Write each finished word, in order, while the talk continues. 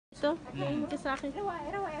dito. Tingin ka sa akin.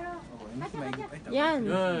 Yan.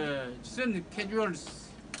 Just casuals,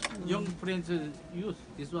 young friends use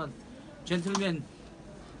this one. Gentlemen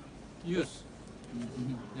use.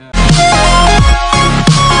 Yeah.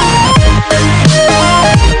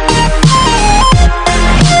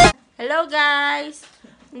 Hello guys!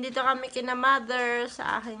 Nandito kami kina mother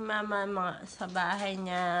sa aking mama sa bahay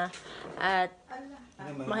niya. At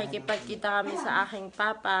makikipagkita kami sa aking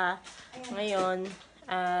papa ngayon.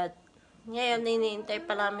 At ngayon iniintay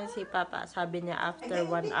pa namin si papa. Sabi niya after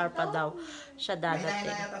 1 hour pa daw siya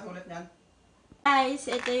dadating. Guys,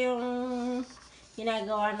 ito yung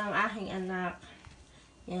ginagawa ng aking anak.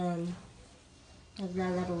 Yan.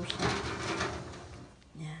 Naglalaro siya.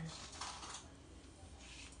 Yan.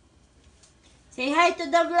 Say hi to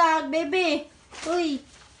the vlog, baby! Uy!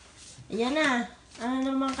 Ayan na. Ano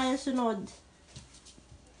naman kaya sunod?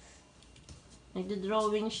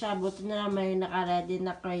 Nagdo-drawing siya. Buti na may naka-ready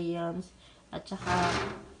na crayons. At saka,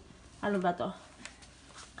 ano ba to?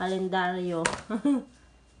 Kalendaryo.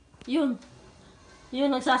 Yun. Yun,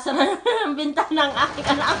 nagsasara ng bintana ng aking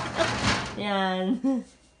anak. Yan.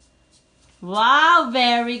 Wow!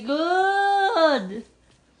 Very good!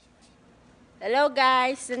 Hello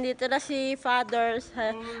guys, nandito na si Father.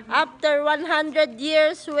 After 100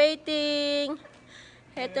 years waiting.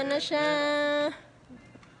 Heto na siya.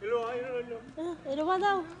 Hello, hello. Hello ba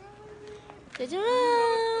daw? Tadya!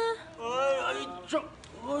 Ay, 저.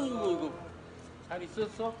 어이구, 이거. 잘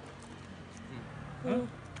있었어?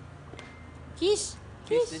 Kiss!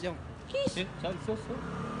 Kiss! Kiss! 잘 있었어?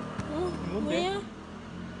 뭐야?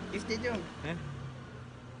 Kiss Tejong.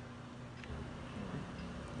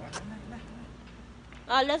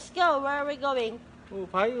 Let's go. Where are we going? Oh,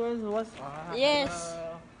 bye was. Yes.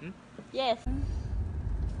 Yes.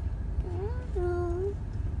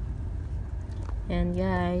 Yan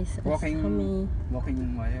guys. Walking. Kami. Walking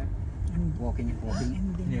뭐야? Walking.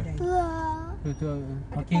 Yeah.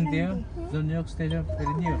 Parking there. The New York Station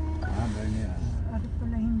very near. Very near. Ano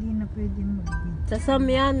pala hindi na pwedeng mag-video? Sa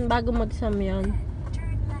Samyan. Bago mag-Samyan.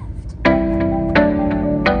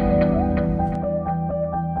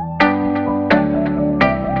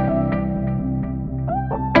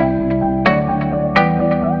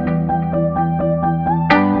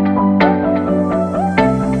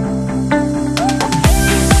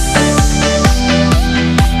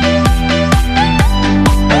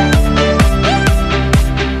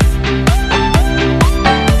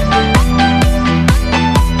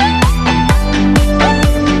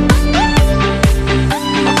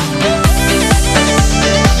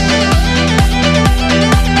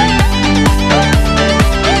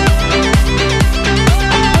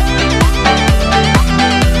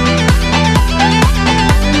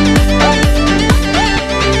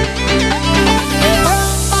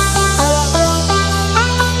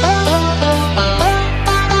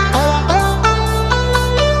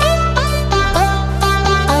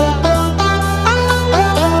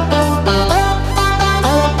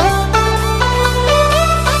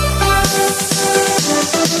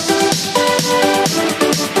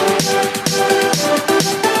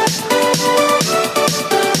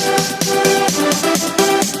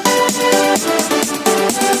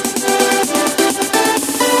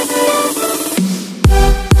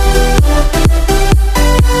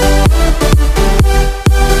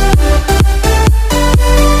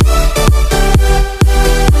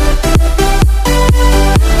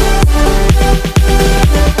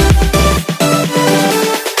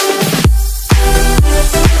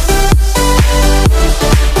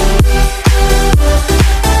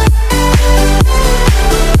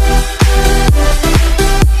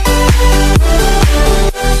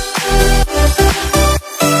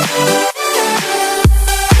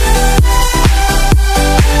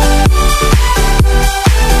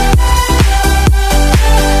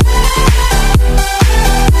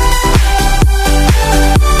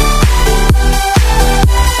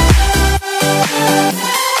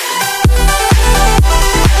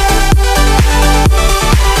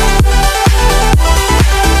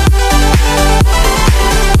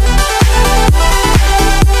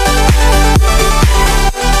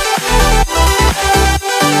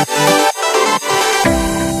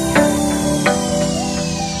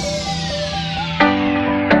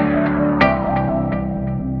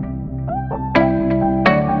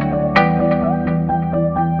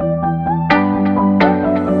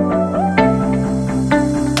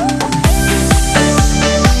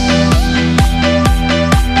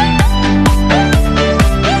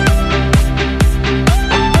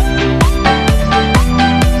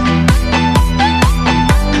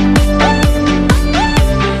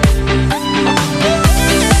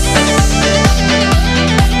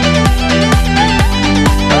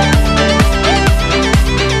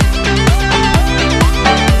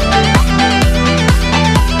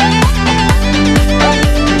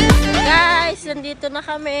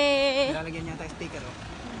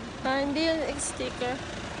 Hindi yung sticker.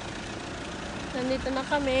 Nandito na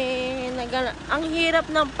kami. Ang hirap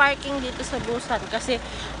ng parking dito sa Busan kasi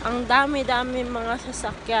ang dami-dami mga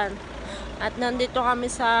sasakyan. At nandito kami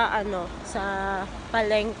sa sa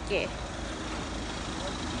palengke.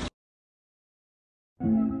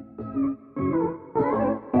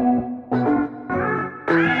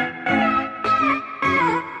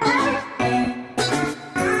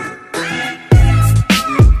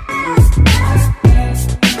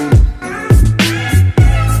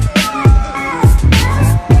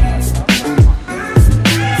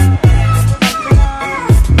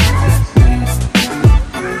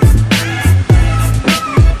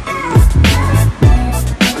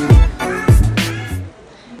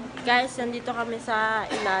 Guys, nandito kami sa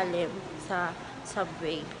ilalim, sa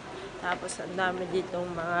subway. Tapos, ang dami ditong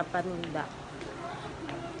mga paninda.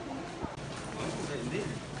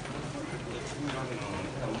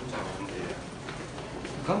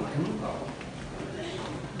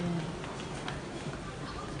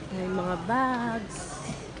 May mga bags,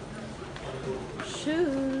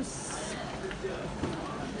 shoes.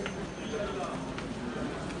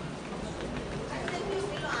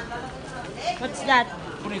 What's that?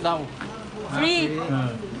 Free daw. Free.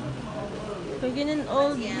 Pagin an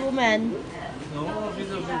old woman. No,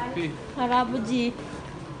 visa free. Harabuji.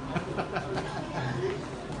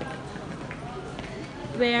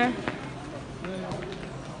 Where?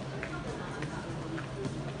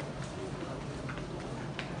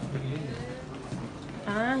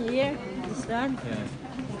 Ah, here. This one. Yeah.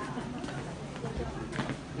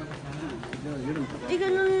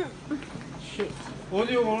 이거는 shit.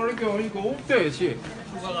 어디 이렇게 이거 없대, 씨.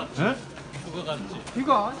 휴가 갔지. 에? 휴가 갔지.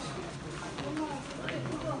 휴가?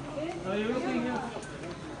 아, 이렇게 그냥.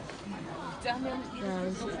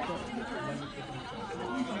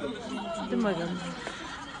 ito maganda.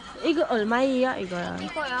 이거 얼마예요, 이거야?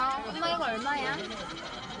 이거요? 엄마 이거 얼마야?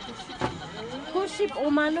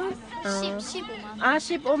 95만 원? 15만 원. 아,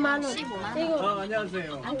 15만 원. 15만 원. 이거 아,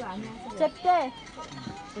 안녕하세요. 잽대.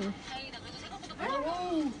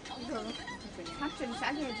 삼촌이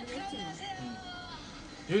싸게 해주겠지 뭐.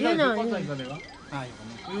 여기다 얘는 못 봤다니까 내가. Ah,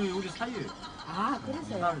 ikan. 여기 사이에. 아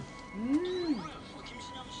그래서요?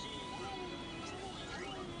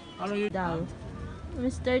 ano yun? Daw.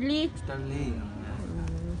 Mr. Lee, Sterling.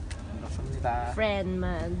 Nasa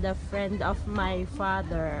the friend of my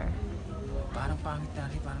father. parang pangit na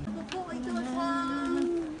rin, parang.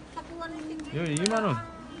 여기 2만 원.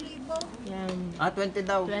 Yan. Ah, 20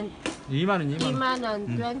 daw. 20, 2만 원, 2만 원. 2만 원,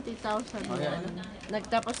 20,000 yan.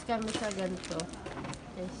 Nagtapos kami sa ganito.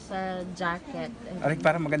 Sa jacket. Arik,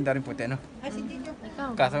 parang maganda rin puti, no?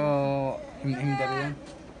 Ikaw? Kaso, himdaro yan.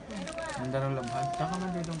 Himdaro labhan.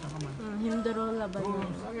 Takaman dito, takaman. 힘들어 laban mo.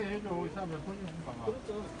 싸게 해줘. 사면 손이 봐봐.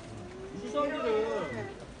 수성이를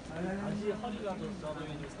다시 허리라도 써도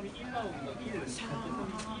 3이 1나오니까 1.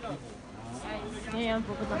 Ngayon,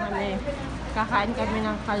 pupunta kami. Kakain kami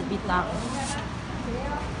ng kalbitang.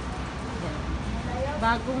 Yan.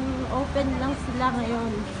 Bagong open lang sila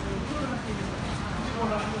ngayon.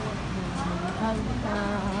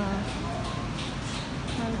 Kalbitang.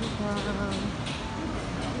 Kalbitang.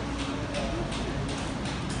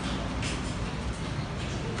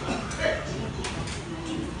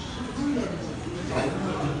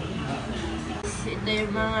 Ito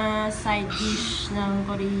yung mga side dish ng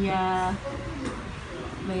Korea.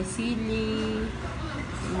 May sili,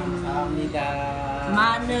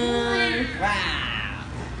 ma늘,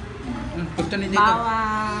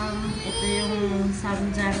 bawang. Ito yung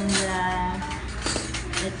samjang nila.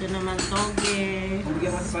 Ito naman toge,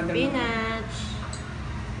 spinach,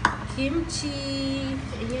 kimchi.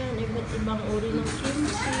 Ayan, iba't ibang uri ng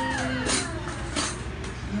kimchi.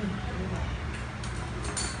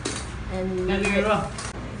 And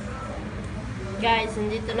guys,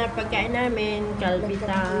 nandito na pagkain namin.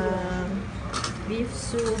 Kalbitang, beef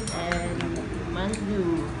soup, and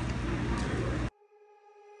mandu.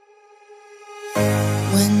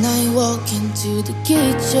 When I walk into the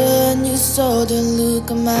kitchen, you saw the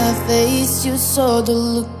look on my face. You saw the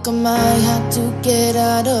look on my had to get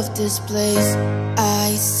out of this place.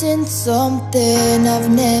 I seen something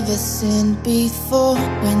I've never seen before.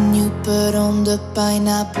 When you put on the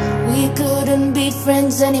pineapple, we couldn't be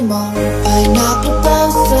friends anymore. Pineapple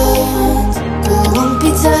thousands, go on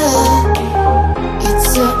pizza.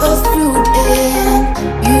 It's a fruit and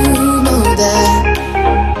you know that.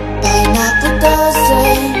 Pineapple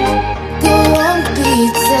doesn't go on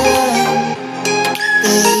pizza.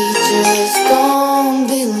 They just don't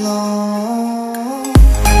belong.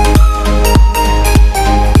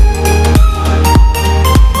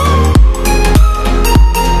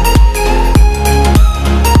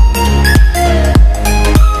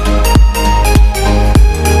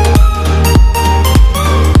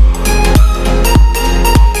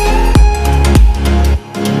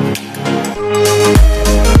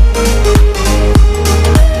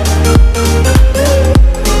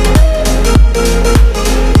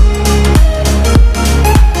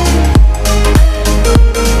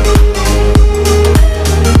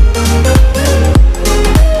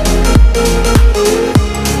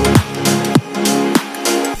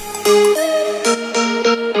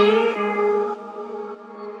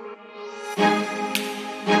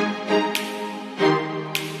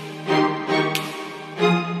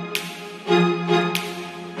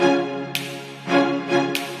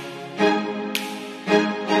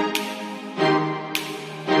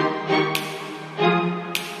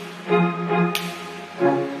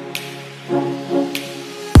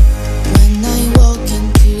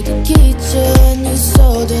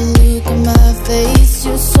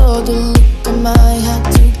 saw the look on my had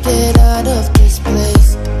to get out of this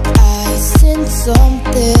place. I sensed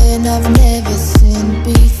something I've never seen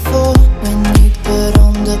before. When you put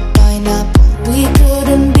on the pineapple, we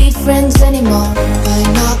couldn't be friends anymore.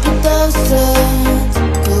 Pineapple doesn't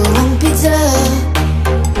go on pizza.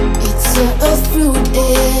 It's a fruit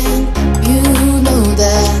and you know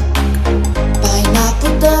that.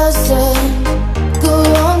 Pineapple doesn't go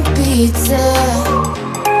on pizza.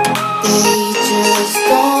 They just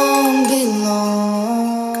don't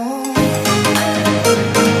belong.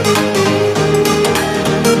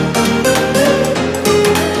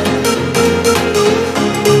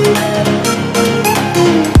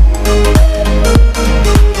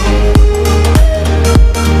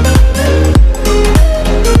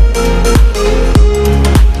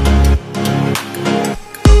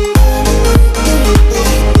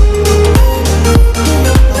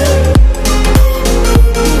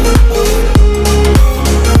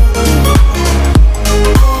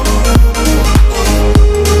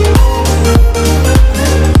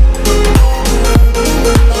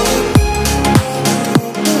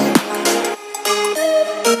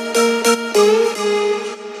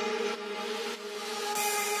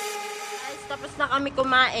 Tapos na kami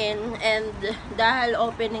kumain and dahil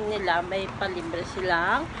opening nila, may palibre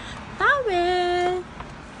silang towel.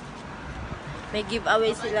 May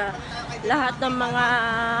giveaway sila. Lahat ng mga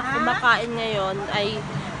kumakain ngayon ay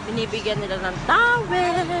binibigyan nila ng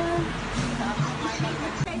towel.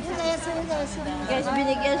 Guys,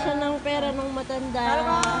 binigyan siya ng pera ng matanda.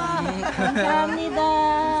 Kamnida.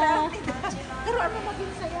 Pero ano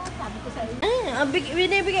maging saya? Sabi ko sa iyo.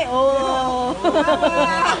 Binibigay. Oh.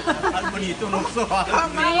 할머니 돈 없어.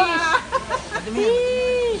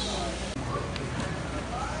 Fish!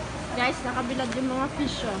 Guys, nakabilad yung mga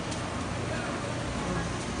fish, oh.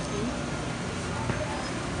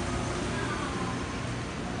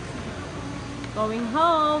 Going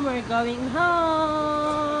home, we're going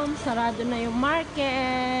home. Sarado na yung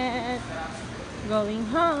market. Going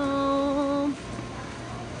home.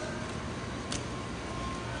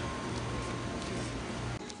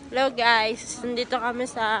 Hello guys, nandito kami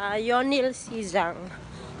sa Yonil Sizang.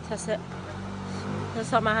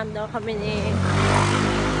 Sasamahan daw kami ni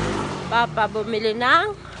Papa bumili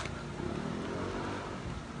ng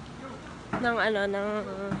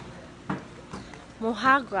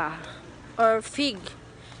muhaga or fig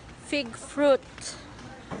fruit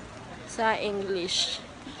sa English.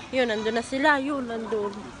 Yun, nandun na sila.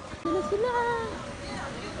 Nandun na sila.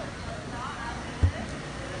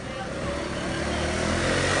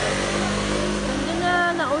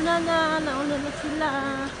 Nauna na sila.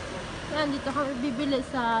 Yan, dito kami bibili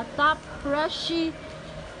sa Top Fresh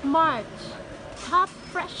Mart.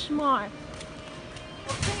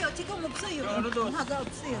 없어요. 지금 없어요. 무화과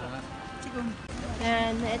없어요. 지금.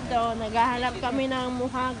 Yan, ito, naghahanap kami ng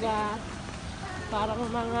muhaga. Parang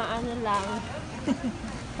mga ano lang.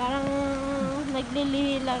 Parang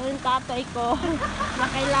naglilihi lang yung tatay ko na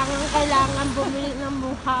kailangan bumili ng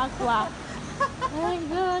muhaga. Ay,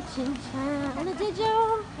 God, chinchan. Ano,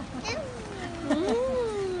 Jejo?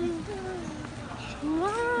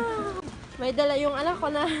 Wow! May dala yung anak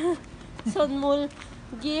ko na sunmul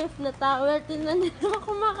gift na towel. Tingnan nila ako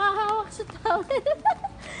makahawak sa towel.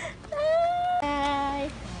 Hi!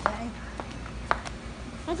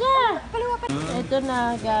 Aja! Ito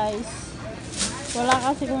na, guys. Wala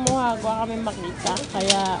kasi kumuhagwa kami makita.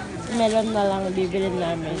 Kaya melon na lang bibilin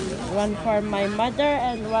namin. One for my mother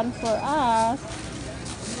and one for us.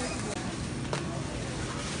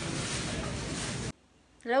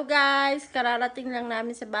 Hello guys! Kararating lang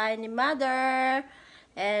namin sa bahay ni mother.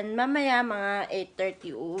 And mamaya mga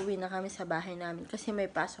 8:30 uuwi na kami sa bahay namin. Kasi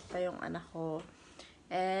may pasok pa yung anak ko.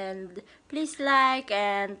 And please like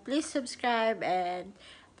and please subscribe and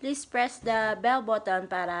please press the bell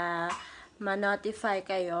button para ma-notify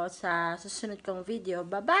kayo sa susunod kong video.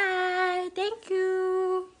 Bye-bye! Thank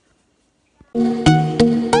you!